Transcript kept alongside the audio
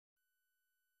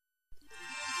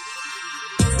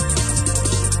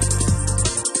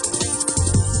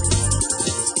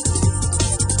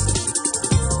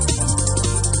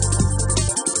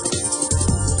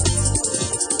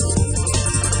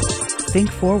Think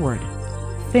forward.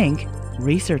 Think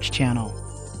Research Channel.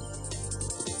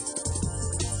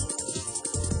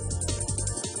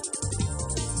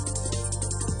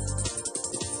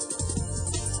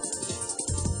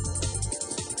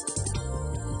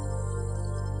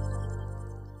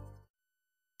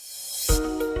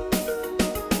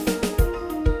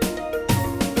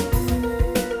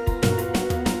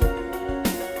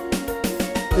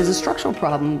 There's a structural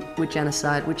problem with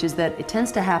genocide, which is that it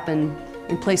tends to happen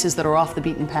in places that are off the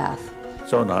beaten path.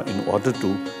 So now, in order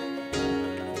to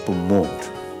promote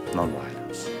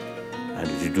nonviolence and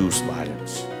reduce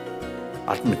violence,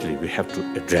 ultimately we have to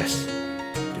address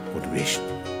the motivation.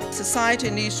 Society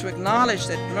needs to acknowledge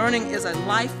that learning is a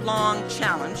lifelong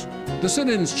challenge. The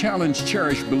sit-ins challenge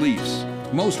cherished beliefs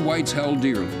most whites held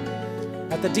dearly.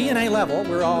 At the DNA level,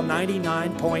 we're all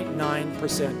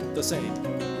 99.9% the same,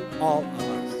 all of us.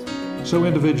 So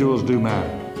individuals do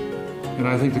matter, and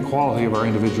I think the quality of our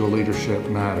individual leadership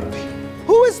matters.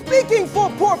 Who is speaking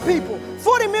for poor people?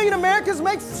 40 million Americans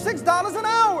make $6 an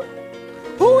hour.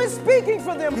 Who is speaking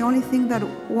for them? The only thing that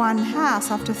one has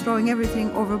after throwing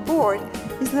everything overboard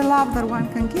is the love that one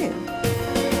can give.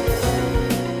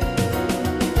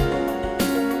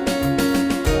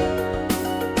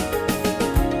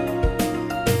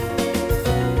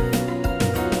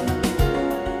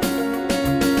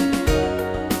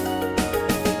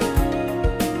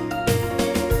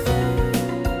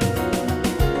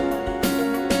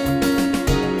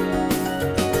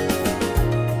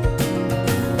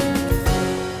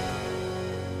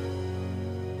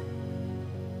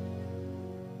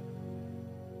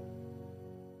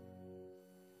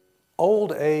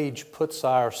 Old age puts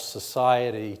our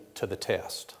society to the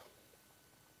test.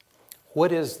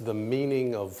 What is the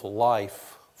meaning of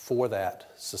life for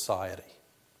that society?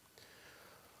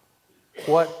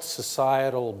 What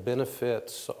societal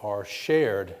benefits are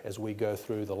shared as we go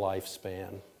through the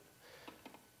lifespan?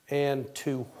 And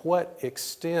to what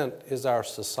extent is our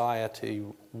society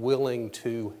willing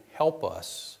to help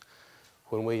us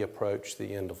when we approach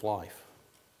the end of life?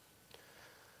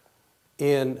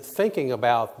 In thinking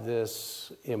about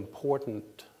this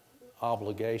important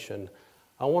obligation,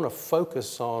 I want to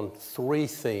focus on three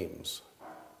themes.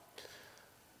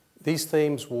 These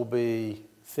themes will be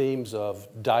themes of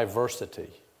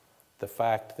diversity, the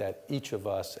fact that each of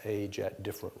us age at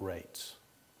different rates.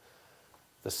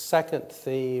 The second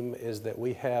theme is that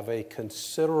we have a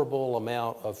considerable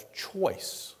amount of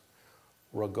choice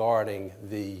regarding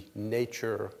the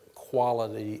nature,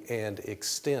 quality, and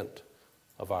extent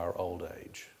of our old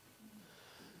age.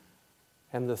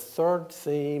 And the third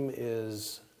theme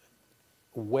is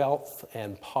wealth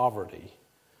and poverty,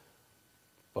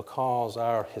 because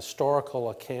our historical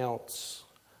accounts,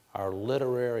 our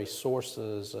literary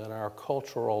sources, and our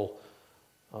cultural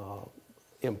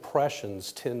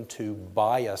impressions tend to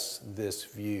bias this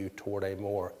view toward a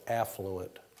more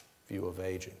affluent view of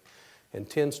aging, and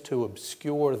tends to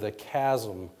obscure the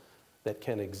chasm that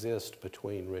can exist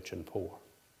between rich and poor.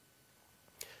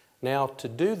 Now, to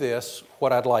do this,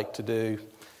 what I'd like to do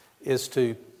is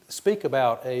to speak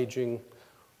about aging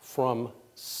from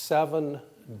 7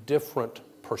 different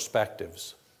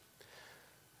perspectives.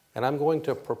 And I'm going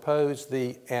to propose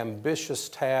the ambitious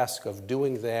task of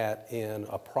doing that in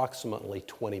approximately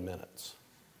 20 minutes.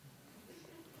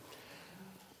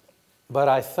 But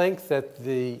I think that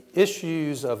the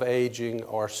issues of aging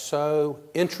are so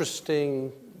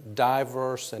interesting,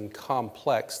 diverse, and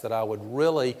complex that I would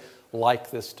really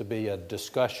like this to be a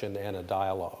discussion and a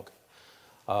dialogue.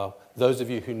 Those of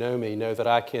you who know me know that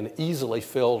I can easily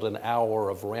fill an hour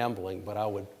of rambling, but I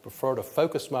would prefer to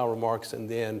focus my remarks and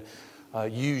then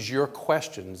use your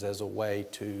questions as a way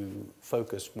to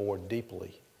focus more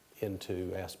deeply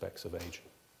into aspects of aging.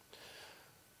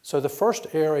 So the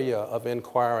first area of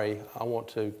inquiry I want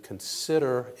to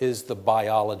consider is the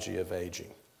biology of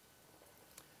aging.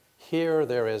 Here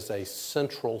there is a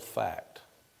central fact.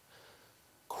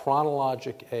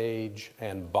 Chronologic age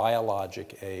and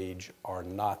biologic age are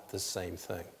not the same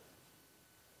thing.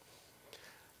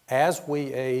 As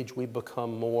we age, we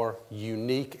become more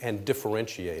unique and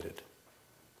differentiated.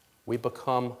 We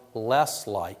become less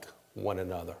like one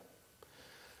another.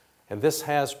 And this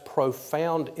has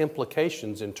profound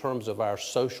implications in terms of our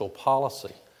social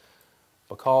policy,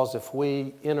 because if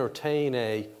we entertain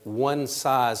a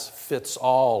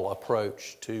one-size-fits-all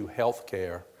approach to health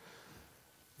care,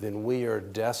 then we are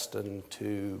destined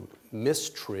to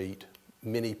mistreat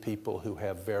many people who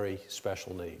have very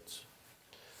special needs.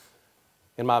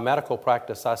 In my medical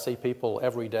practice, I see people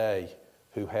every day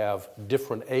who have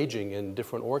different aging in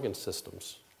different organ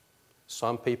systems.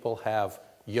 Some people have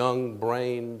young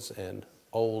brains and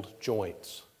old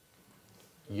joints.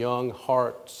 young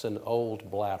hearts and old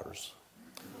bladders,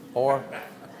 or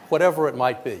whatever it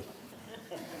might be.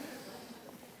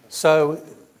 So,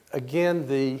 again,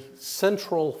 the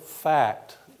central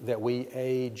fact that we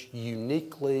age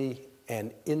uniquely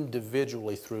and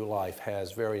individually through life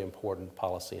has very important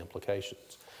policy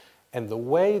implications. And the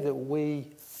way that we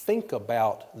think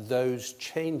about those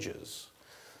changes,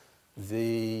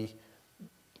 the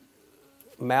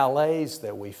malaise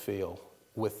that we feel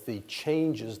with the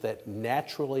changes that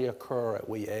naturally occur as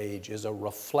we age, is a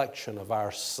reflection of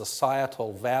our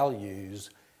societal values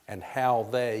and how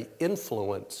they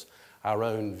influence our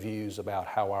own views about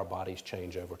how our bodies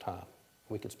change over time.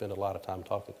 We could spend a lot of time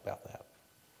talking about that.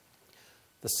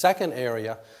 The second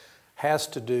area has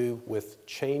to do with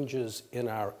changes in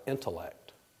our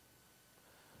intellect.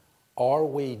 Are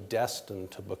we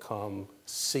destined to become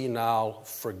senile,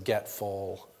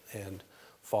 forgetful, and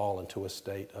fall into a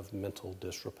state of mental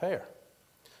disrepair?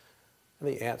 And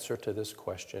the answer to this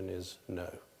question is no.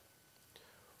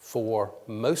 For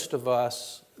most of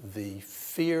us, the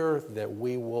fear that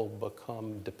we will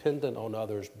become dependent on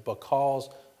others because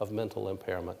of mental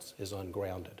impairments is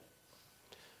ungrounded.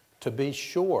 To be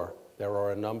sure, there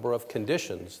are a number of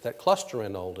conditions that cluster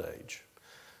in old age.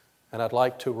 And I'd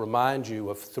like to remind you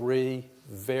of three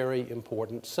very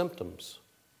important symptoms.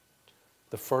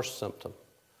 The first symptom,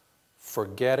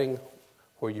 forgetting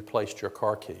where you placed your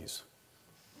car keys.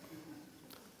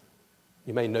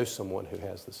 You may know someone who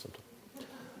has this symptom.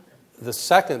 The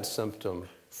second symptom,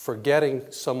 forgetting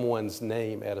someone's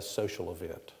name at a social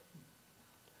event.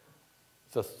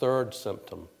 The third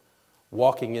symptom,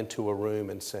 walking into a room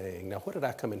and saying, "Now, what did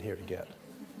I come in here to get?"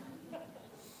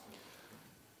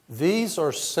 These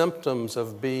are symptoms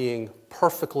of being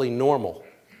perfectly normal.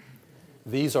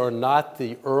 These are not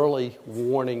the early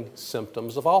warning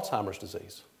symptoms of Alzheimer's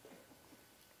disease.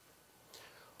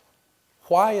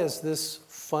 Why is this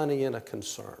funny and a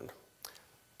concern?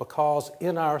 Because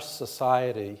in our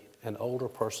society, an older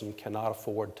person cannot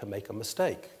afford to make a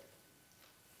mistake.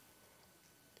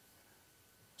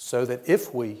 So that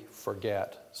if we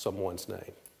forget someone's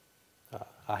name,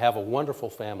 I have a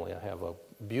wonderful family. I have a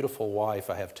beautiful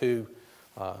wife. I have two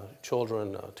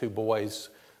children, two boys,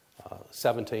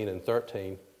 17 and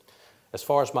 13. As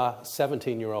far as my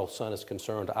 17-year-old son is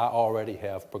concerned, I already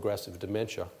have progressive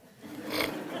dementia.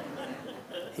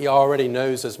 He already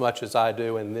knows as much as I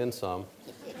do and then some.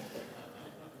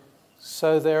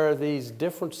 So there are these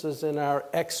differences in our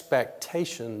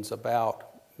expectations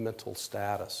about mental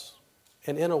status.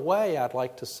 And in a way, I'd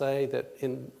like to say that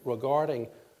in regarding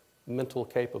mental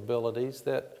capabilities,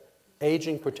 that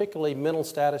aging, particularly mental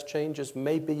status changes,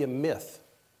 may be a myth.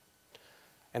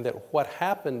 And that what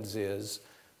happens is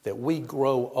that we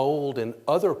grow old in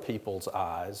other people's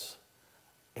eyes,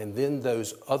 and then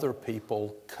those other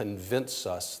people convince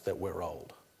us that we're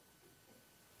old.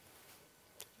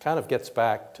 Kind of gets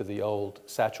back to the old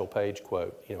Satchel Paige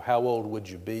quote, how old would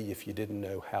you be if you didn't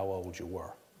know how old you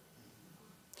were?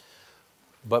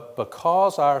 But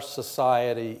because our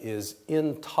society is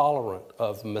intolerant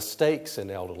of mistakes in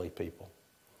elderly people,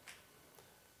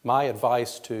 my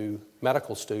advice to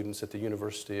medical students at the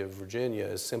University of Virginia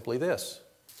is simply this.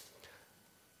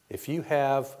 If you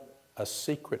have a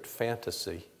secret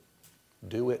fantasy,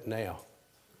 do it now.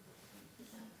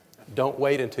 Don't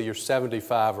wait until you're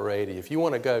 75 or 80. If you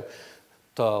want to go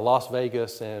to Las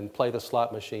Vegas and play the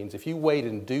slot machines, if you wait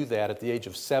and do that at the age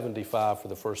of 75 for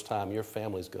the first time, your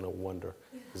family's going to wonder,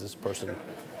 has this person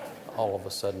all of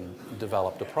a sudden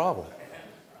developed a problem?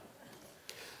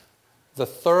 The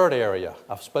third area,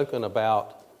 I've spoken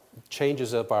about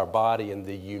changes of our body and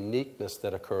the uniqueness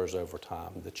that occurs over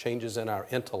time, the changes in our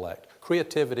intellect.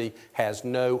 Creativity has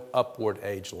no upward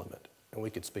age limit, and we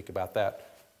could speak about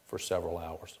that for several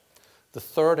hours. The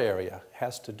third area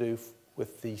has to do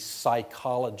with the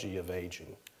psychology of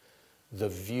aging, the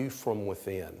view from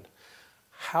within.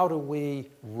 How do we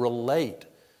relate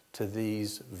to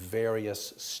these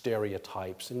various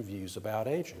stereotypes and views about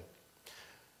aging?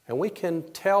 And we can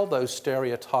tell those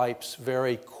stereotypes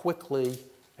very quickly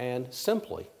and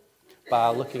simply by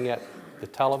looking at the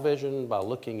television, by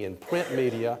looking in print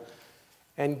media,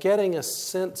 and getting a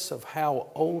sense of how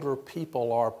older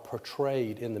people are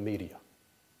portrayed in the media.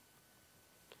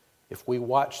 If we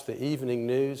watch the evening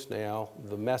news now,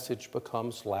 the message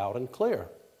becomes loud and clear.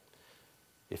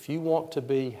 If you want to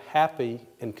be happy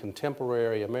in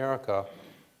contemporary America,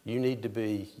 you need to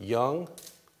be young,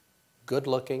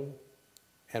 good-looking,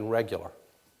 and regular.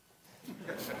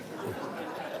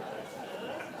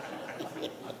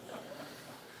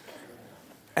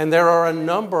 And there are a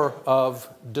number of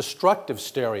destructive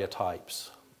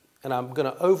stereotypes and I'm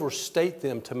going to overstate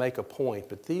them to make a point,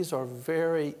 but these are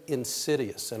very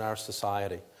insidious in our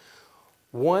society.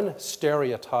 One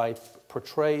stereotype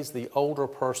portrays the older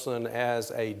person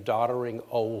as a doddering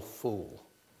old fool,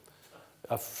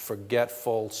 a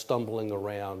forgetful, stumbling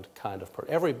around kind of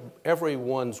person.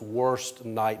 Everyone's worst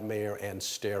nightmare and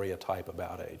stereotype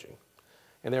about aging.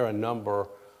 And there are a number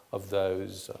of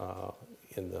those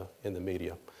in the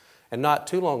media. And not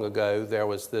too long ago, there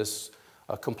was this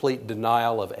complete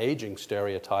denial of aging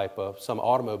stereotype. Some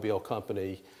automobile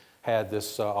company had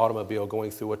this automobile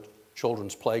going through a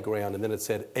children's playground, and then it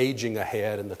said aging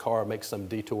ahead, and the car makes some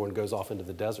detour and goes off into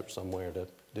the desert somewhere to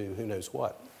do who knows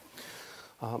what.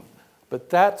 But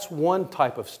that's one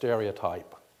type of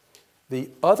stereotype. The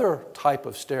other type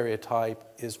of stereotype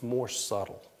is more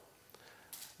subtle.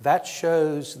 That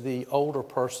shows the older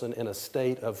person in a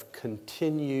state of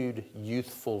continued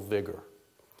youthful vigor.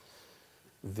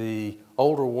 The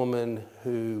older woman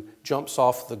who jumps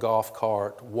off the golf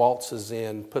cart, waltzes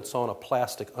in, puts on a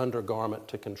plastic undergarment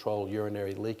to control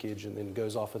urinary leakage, and then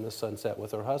goes off in the sunset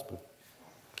with her husband.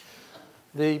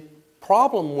 The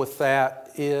problem with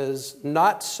that is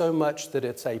not so much that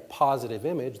it's a positive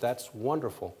image, that's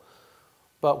wonderful,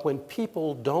 but when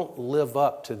people don't live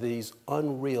up to these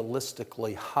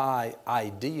unrealistically high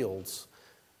ideals,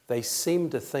 they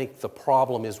seem to think the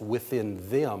problem is within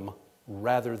them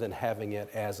rather than having it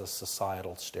as a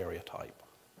societal stereotype.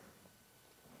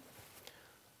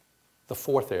 The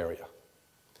fourth area,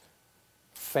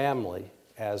 family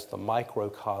as the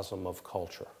microcosm of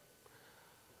culture.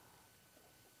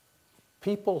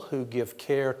 People who give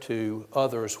care to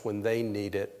others when they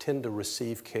need it tend to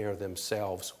receive care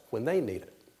themselves when they need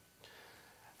it.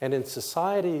 And in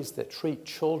societies that treat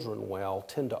children well,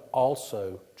 tend to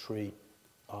also treat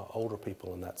older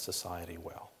people in that society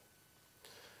well.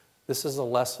 This is a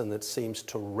lesson that seems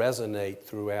to resonate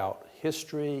throughout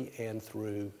history and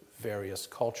through various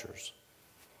cultures.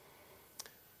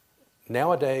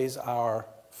 Nowadays, our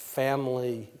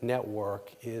family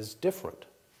network is different.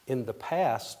 In the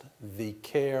past, the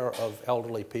care of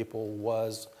elderly people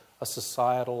was a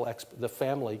societal, the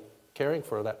family caring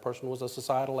for that person was a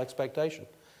societal expectation.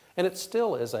 And it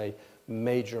still is a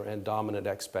major and dominant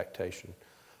expectation.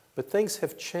 But things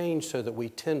have changed so that we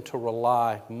tend to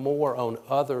rely more on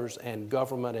others and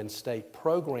government and state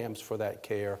programs for that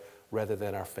care rather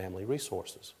than our family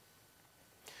resources.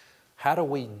 How do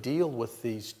we deal with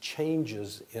these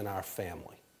changes in our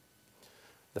family?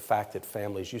 The fact that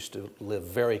families used to live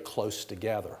very close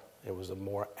together. It was a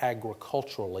more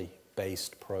agriculturally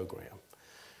based program.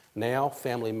 Now,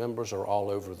 family members are all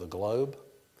over the globe.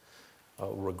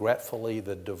 Regretfully,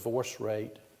 the divorce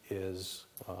rate is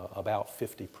about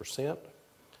 50%,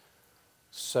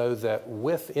 so that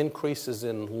with increases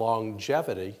in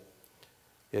longevity,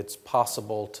 it's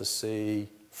possible to see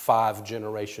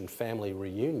 5-generation family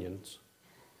reunions,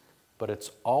 but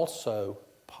it's also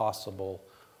possible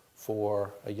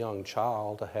for a young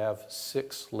child to have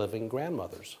 6 living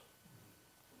grandmothers.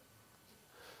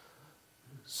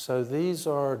 So these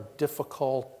are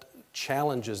difficult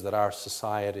challenges that our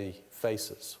society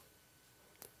faces.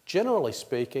 Generally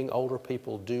speaking, older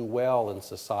people do well in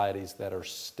societies that are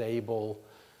stable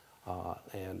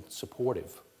and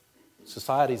supportive.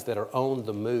 Societies that are on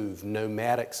the move,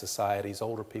 nomadic societies,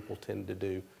 older people tend to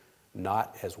do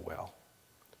not as well.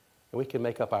 And we can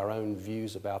make up our own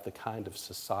views about the kind of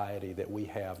society that we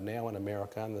have now in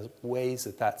America and the ways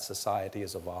that that society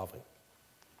is evolving.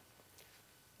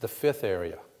 The fifth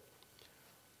area,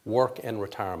 work and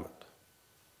retirement.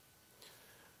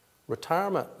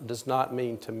 Retirement does not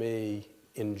mean to me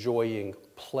enjoying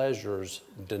pleasures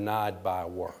denied by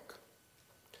work.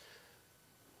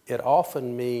 It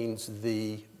often means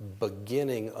the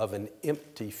beginning of an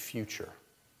empty future.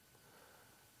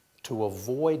 To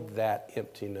avoid that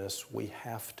emptiness, we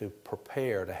have to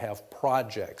prepare to have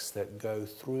projects that go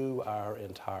through our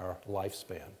entire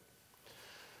lifespan.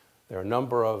 There are a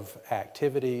number of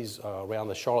activities around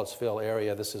the Charlottesville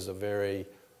area. This is a very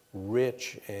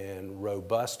rich and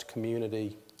robust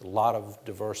community, a lot of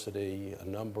diversity, a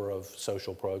number of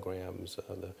social programs,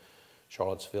 the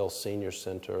Charlottesville Senior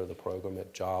Center, the program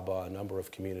at JABA, a number of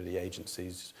community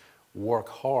agencies work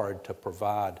hard to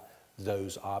provide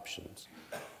those options.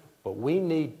 But we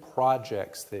need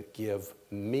projects that give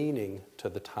meaning to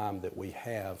the time that we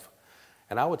have.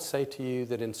 And I would say to you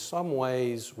that in some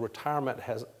ways, retirement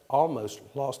has almost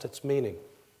lost its meaning.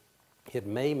 It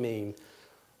may mean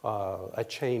a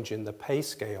change in the pay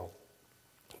scale,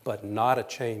 but not a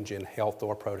change in health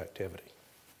or productivity.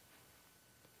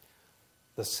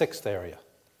 The sixth area,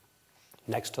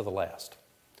 next to the last.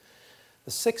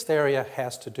 The sixth area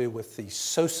has to do with the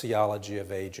sociology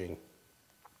of aging.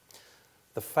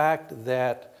 the fact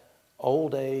that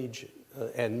old age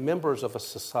and members of a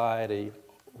society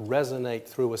resonate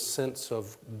through a sense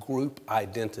of group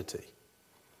identity.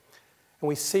 And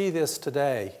we see this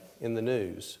today in the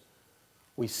news.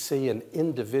 We see an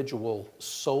individual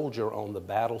soldier on the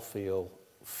battlefield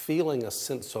feeling a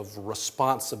sense of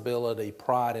responsibility,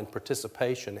 pride, and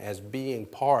participation as being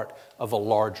part of a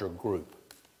larger group.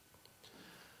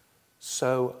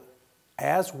 So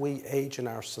as we age in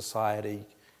our society,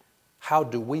 how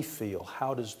do we feel?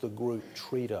 How does the group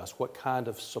treat us? What kind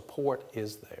of support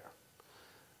is there?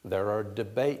 There are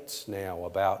debates now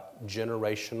about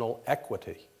generational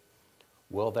equity.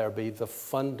 Will there be the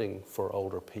funding for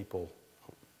older people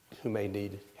who may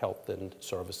need health and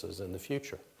services in the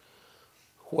future?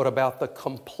 What about the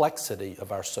complexity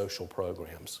of our social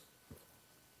programs?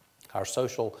 Our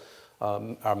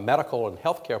medical and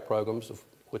healthcare programs, of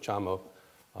which I'm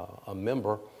a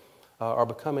member, are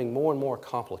becoming more and more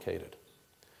complicated.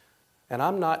 And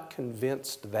I'm not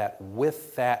convinced that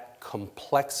with that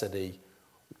complexity,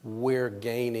 we're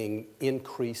gaining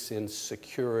increase in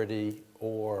security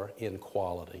or in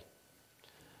quality.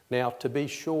 Now, to be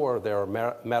sure, there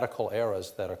are medical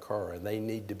errors that occur, and they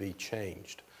need to be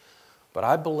changed. But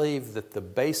I believe that the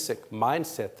basic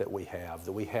mindset that we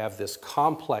have this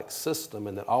complex system,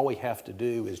 and that all we have to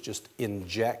do is just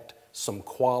inject some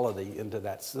quality into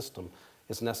that system,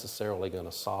 is necessarily going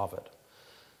to solve it.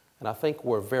 And I think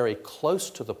we're very close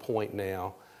to the point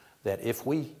now that if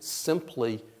we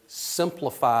simply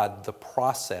simplified the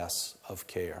process of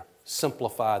care,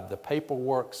 simplified the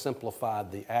paperwork,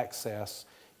 simplified the access,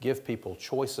 give people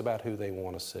choice about who they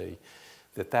want to see,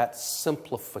 that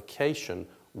simplification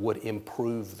would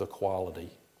improve the quality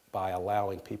by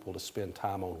allowing people to spend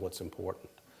time on what's important.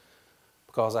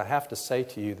 Because I have to say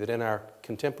to you that in our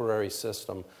contemporary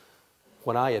system,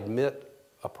 when I admit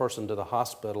a person to the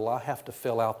hospital, I have to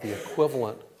fill out the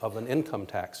equivalent of an income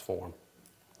tax form.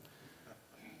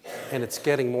 And it's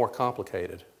getting more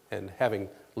complicated. And having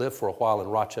lived for a while in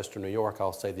Rochester, New York,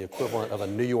 I'll say the equivalent of a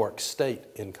New York State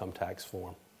income tax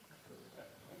form.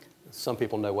 Some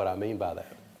people know what I mean by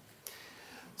that.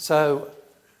 So,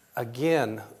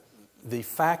 again, the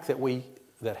fact that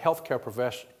healthcare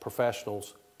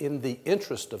professionals, in the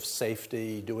interest of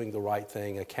safety, doing the right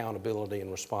thing, accountability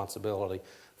and responsibility,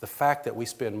 the fact that we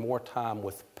spend more time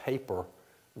with paper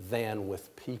than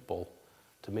with people,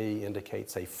 to me,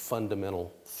 indicates a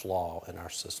fundamental flaw in our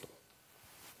system.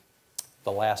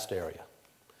 The last area.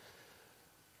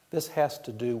 This has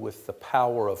to do with the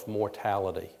power of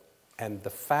mortality and the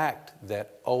fact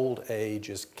that old age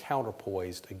is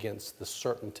counterpoised against the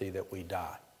certainty that we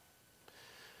die.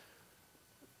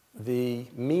 The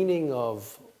meaning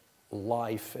of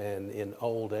life and in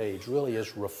old age really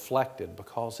is reflected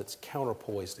because it's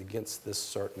counterpoised against this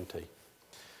certainty.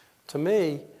 To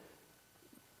me,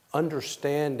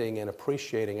 understanding and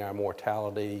appreciating our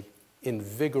mortality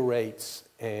invigorates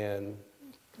and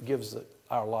gives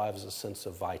our lives a sense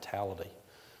of vitality.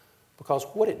 Because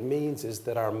what it means is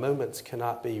that our moments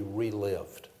cannot be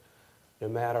relived. No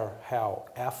matter how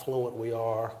affluent we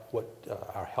are, what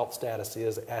our health status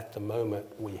is at the moment,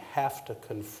 we have to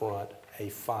confront a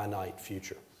finite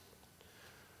future.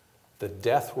 The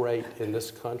death rate in this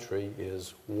country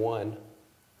is 1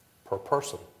 per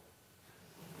person.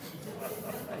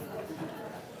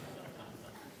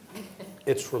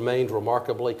 It's remained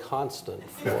remarkably constant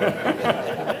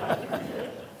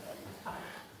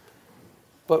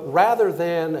But rather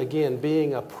than, again,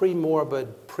 being a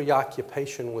pre-morbid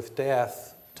preoccupation with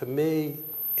death, to me,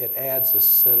 it adds a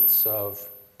sense of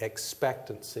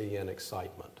expectancy and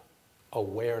excitement,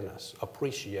 awareness,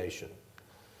 appreciation.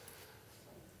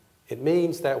 It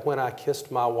means that when I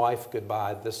kissed my wife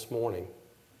goodbye this morning,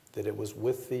 that it was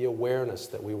with the awareness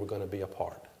that we were going to be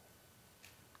apart.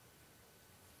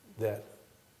 That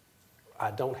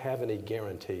I don't have any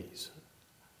guarantees.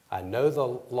 I know the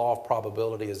law of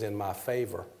probability is in my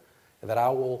favor, and that I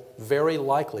will very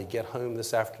likely get home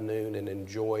this afternoon and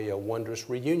enjoy a wondrous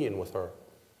reunion with her.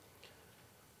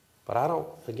 But I don't,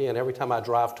 again, every time I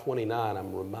drive 29,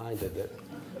 I'm reminded that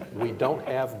we don't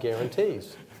have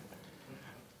guarantees.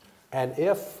 And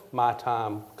if my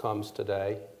time comes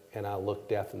today and I look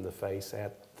death in the face,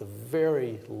 at the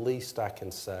very least I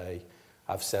can say,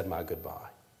 I've said my goodbye.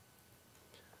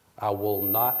 I will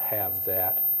not have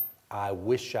that, I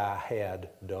wish I had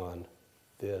done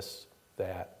this,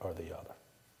 that, or the other.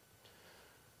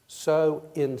 So,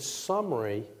 in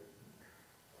summary,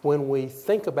 when we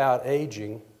think about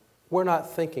aging, we're not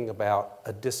thinking about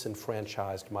a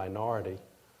disenfranchised minority.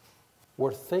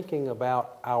 We're thinking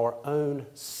about our own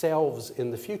selves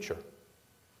in the future.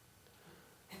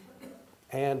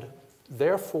 And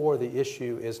therefore, the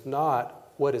issue is not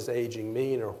what does aging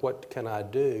mean or what can I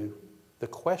do? The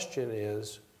question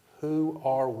is, who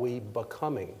are we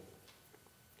becoming?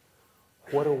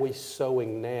 What are we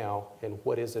sowing now, and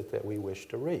what is it that we wish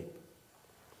to reap?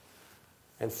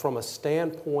 And from a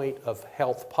standpoint of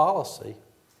health policy,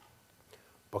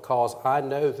 because I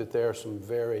know that there are some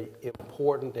very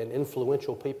important and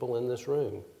influential people in this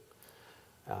room,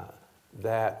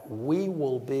 that we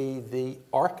will be the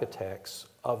architects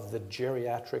of the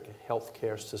geriatric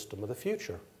healthcare system of the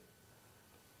future.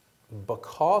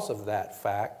 Because of that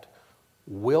fact,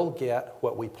 we'll get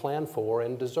what we plan for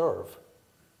and deserve.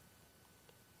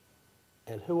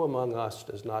 And who among us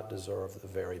does not deserve the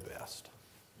very best?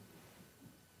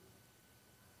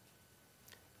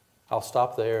 I'll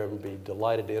stop there and be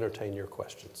delighted to entertain your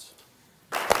questions.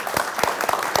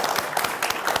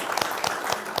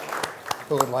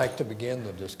 Who would like to begin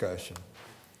the discussion?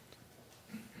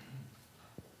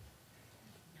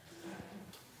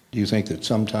 Do you think that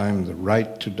sometime the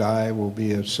right to die will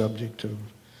be a subject of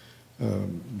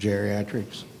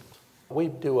geriatrics? We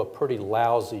do a pretty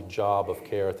lousy job of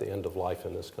care at the end of life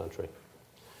in this country.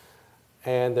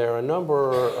 And there are a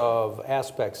number of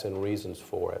aspects and reasons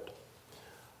for it.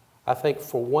 I think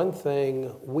for one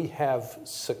thing, we have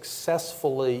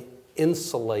successfully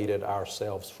insulated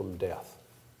ourselves from death.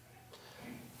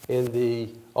 In the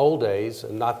old days,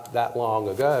 and not that long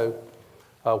ago,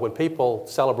 when people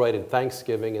celebrated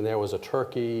Thanksgiving and there was a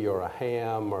turkey or a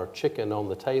ham or chicken on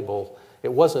the table,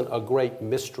 it wasn't a great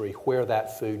mystery where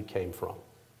that food came from.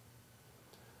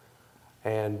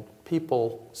 And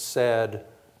people said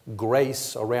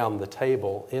grace around the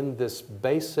table in this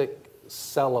basic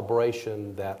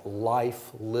celebration that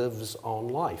life lives on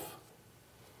life.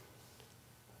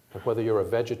 And whether you're a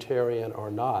vegetarian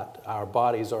or not, our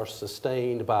bodies are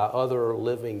sustained by other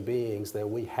living beings that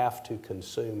we have to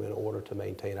consume in order to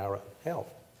maintain our own health.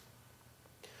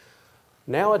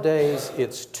 Nowadays,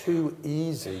 it's too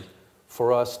easy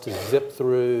for us to zip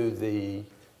through the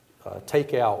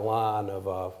takeout line of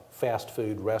a fast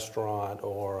food restaurant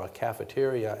or a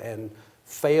cafeteria and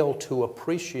fail to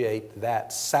appreciate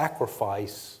that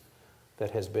sacrifice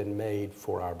that has been made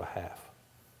for our behalf.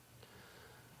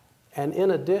 And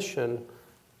in addition,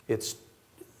 it's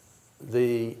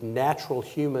the natural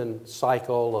human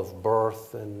cycle of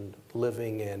birth and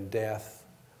living and death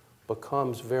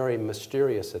becomes very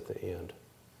mysterious at the end.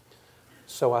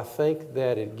 So I think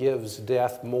that it gives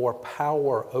death more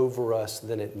power over us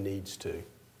than it needs to.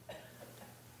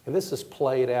 And this is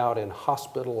played out in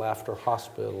hospital after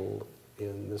hospital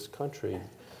in this country.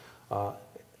 And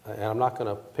I'm not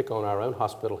going to pick on our own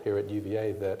hospital here at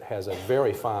UVA that has a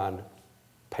very fine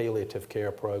palliative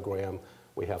care program.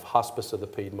 We have Hospice of the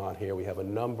Piedmont here. We have a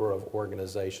number of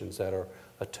organizations that are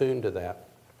attuned to that.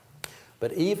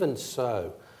 But even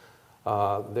so,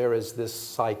 there is this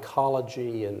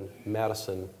psychology in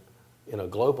medicine in a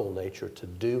global nature to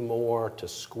do more, to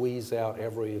squeeze out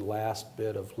every last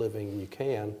bit of living you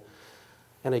can.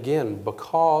 And again,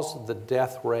 because the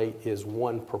death rate is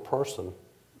 1 per person,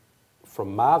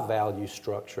 from my value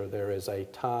structure, there is a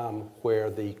time where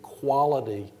the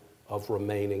quality of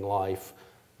remaining life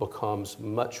becomes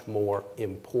much more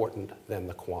important than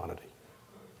the quantity.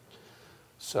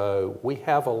 So we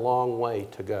have a long way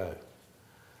to go.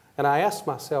 And I ask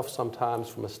myself sometimes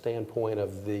from a standpoint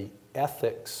of the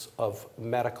ethics of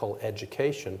medical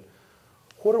education,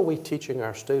 what are we teaching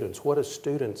our students? What do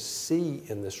students see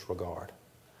in this regard?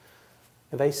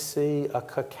 And they see a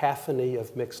cacophony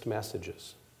of mixed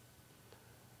messages.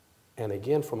 And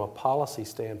again, from a policy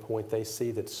standpoint, they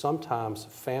see that sometimes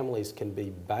families can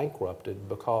be bankrupted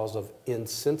because of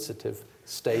insensitive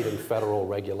state and federal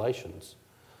regulations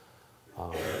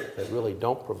that really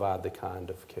don't provide the kind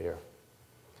of care.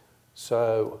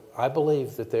 So I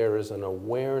believe that there is an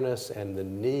awareness and the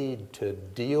need to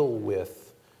deal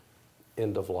with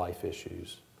end-of-life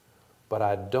issues. But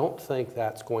I don't think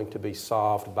that's going to be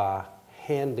solved by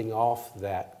handing off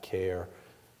that care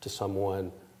to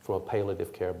someone from a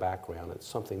palliative care background. It's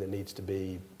something that needs to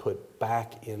be put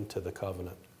back into the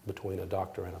covenant between a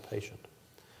doctor and a patient.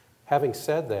 Having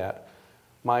said that,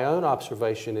 my own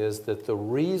observation is that the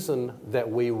reason that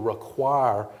we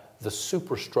require the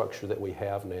superstructure that we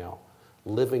have now,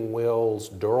 living wills,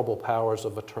 durable powers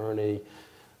of attorney,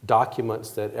 documents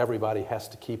that everybody has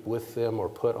to keep with them or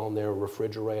put on their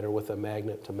refrigerator with a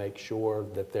magnet to make sure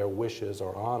that their wishes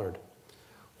are honored.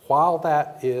 While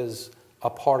that is a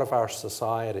part of our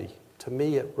society, to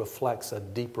me it reflects a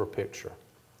deeper picture.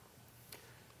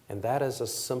 And that is a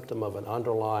symptom of an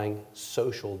underlying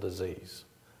social disease,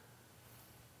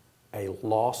 a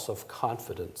loss of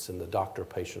confidence in the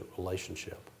doctor-patient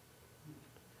relationship.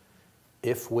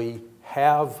 If we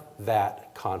have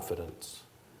that confidence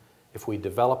if we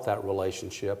develop that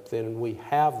relationship, then we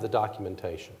have the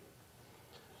documentation.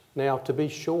 Now, to be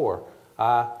sure,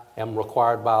 I am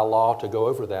required by law to go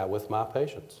over that with my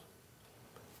patients.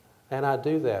 And I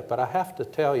do that, but I have to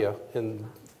tell you,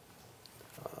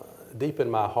 deep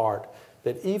in my heart,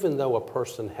 that even though a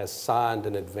person has signed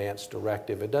an advance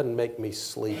directive, it doesn't make me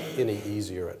sleep any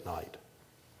easier at night.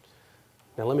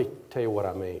 Now, let me tell you what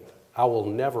I mean. I will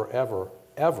never, ever,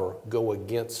 ever go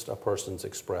against a person's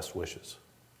express wishes.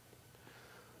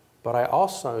 But I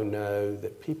also know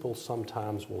that people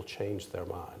sometimes will change their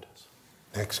minds.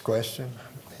 Next question.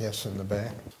 Yes, in the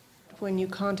back. When you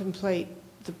contemplate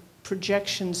the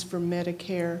projections for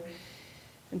Medicare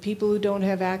and people who don't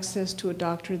have access to a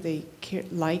doctor they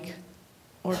like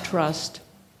or trust,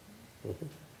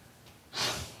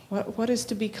 what is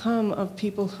to become of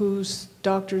people whose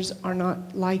doctors are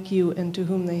not like you and to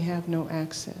whom they have no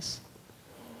access?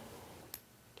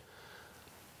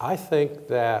 I think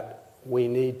that we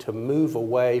need to move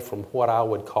away from what I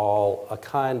would call a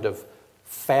kind of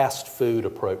fast food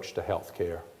approach to health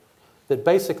care that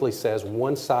basically says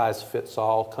one size fits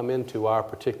all, come into our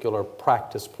particular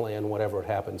practice plan, whatever it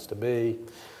happens to be.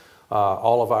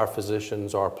 All of our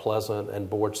physicians are pleasant and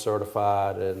board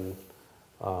certified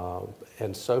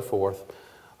and so forth,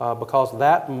 because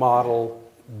that model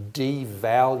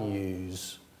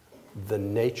devalues the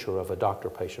nature of a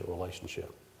doctor-patient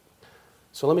relationship.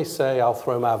 So let me say, I'll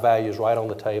throw my values right on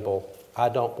the table. I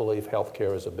don't believe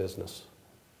healthcare is a business.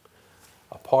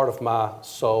 A part of my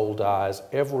soul dies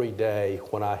every day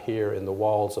when I hear in the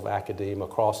walls of academia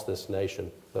across this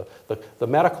nation. The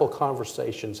medical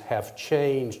conversations have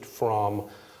changed from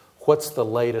what's the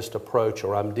latest approach,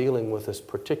 or I'm dealing with this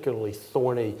particularly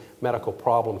thorny medical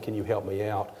problem, can you help me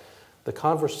out? The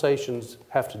conversations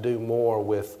have to do more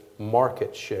with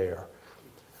market share,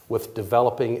 with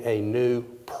developing a new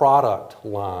product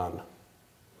line,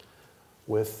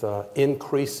 with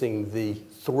increasing the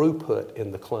throughput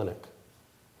in the clinic.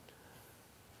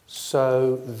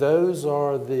 So those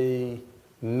are the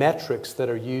metrics that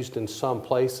are used in some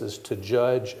places to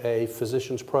judge a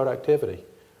physician's productivity.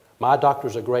 My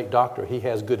doctor's a great doctor. He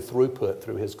has good throughput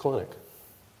through his clinic.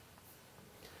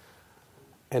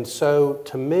 And so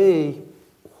to me,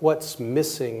 what's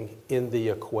missing in the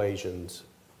equations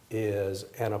is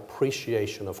an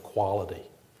appreciation of quality.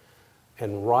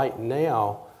 And right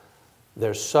now,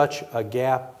 there's such a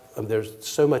gap, there's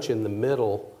so much in the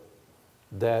middle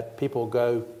that people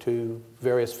go to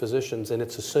various physicians and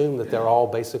it's assumed that they're all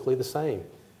basically the same.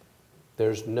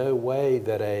 There's no way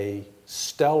that a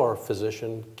stellar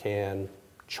physician can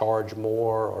charge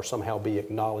more or somehow be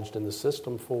acknowledged in the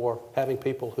system for having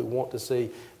people who want to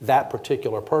see that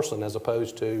particular person as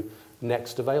opposed to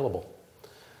next available.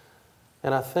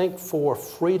 And I think for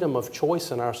freedom of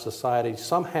choice in our society,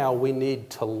 somehow we need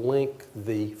to link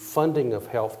the funding of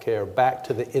healthcare back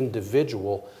to the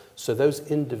individual so those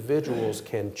individuals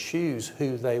can choose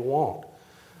who they want.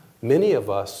 Many of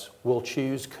us will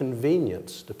choose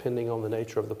convenience depending on the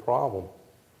nature of the problem.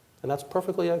 And that's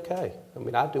perfectly okay. I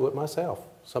mean, I do it myself.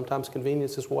 Sometimes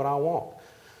convenience is what I want.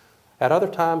 At other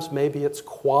times, maybe it's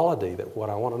quality that what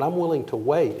I want. And I'm willing to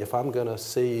wait if I'm going to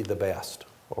see the best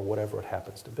or whatever it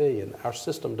happens to be. And our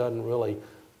system doesn't really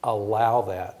allow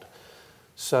that.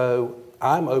 So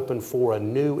I'm open for a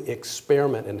new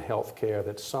experiment in healthcare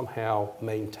that somehow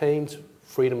maintains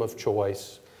freedom of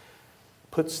choice,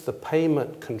 puts the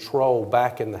payment control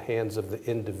back in the hands of the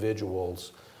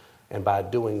individuals, and by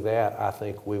doing that, I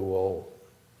think we will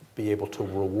be able to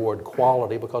reward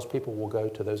quality because people will go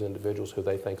to those individuals who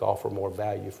they think offer more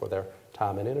value for their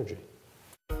time and energy.